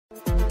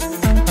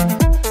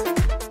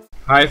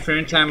Hi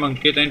friends, I am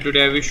Ankit and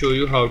today I will show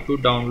you how to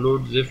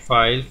download zip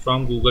file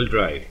from Google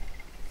Drive.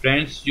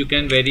 Friends, you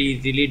can very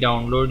easily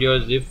download your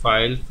zip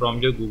file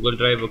from your Google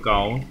Drive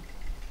account.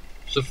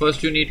 So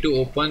first you need to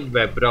open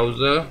web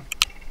browser.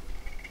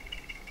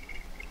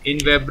 In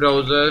web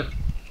browser,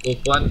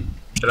 open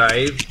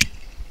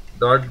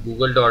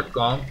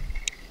drive.google.com.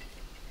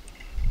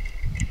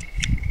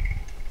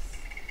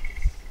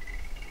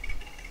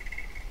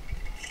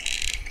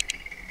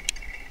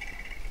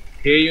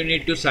 Here you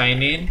need to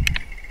sign in.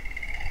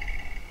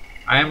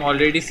 I am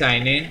already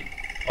signed in,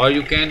 or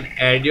you can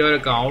add your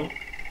account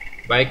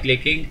by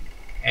clicking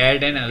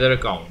add another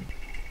account.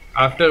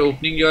 After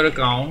opening your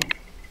account,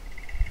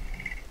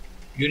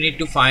 you need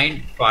to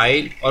find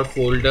file or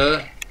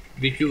folder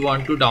which you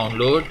want to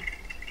download.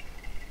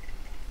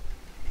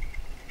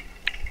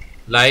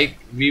 Like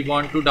we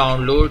want to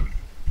download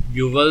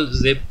Uval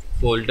zip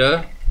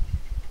folder,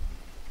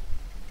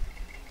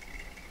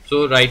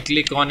 so right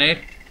click on it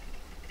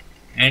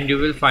and you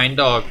will find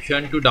the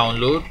option to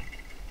download.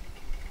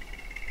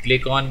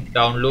 Click on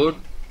download.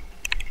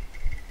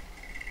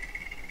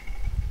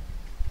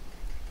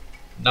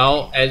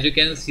 Now as you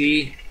can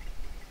see,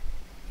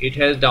 it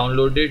has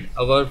downloaded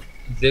our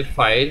zip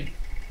file.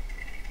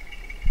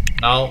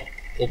 Now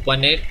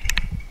open it.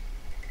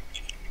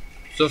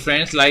 So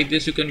friends, like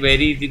this you can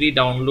very easily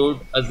download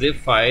a zip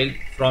file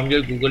from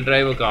your Google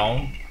Drive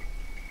account.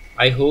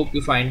 I hope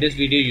you find this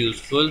video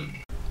useful.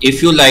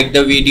 If you like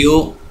the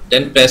video,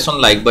 then press on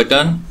like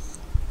button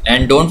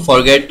and don't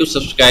forget to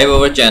subscribe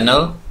our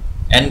channel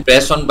and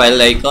press on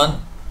bell icon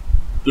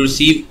to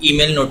receive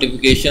email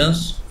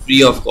notifications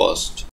free of cost.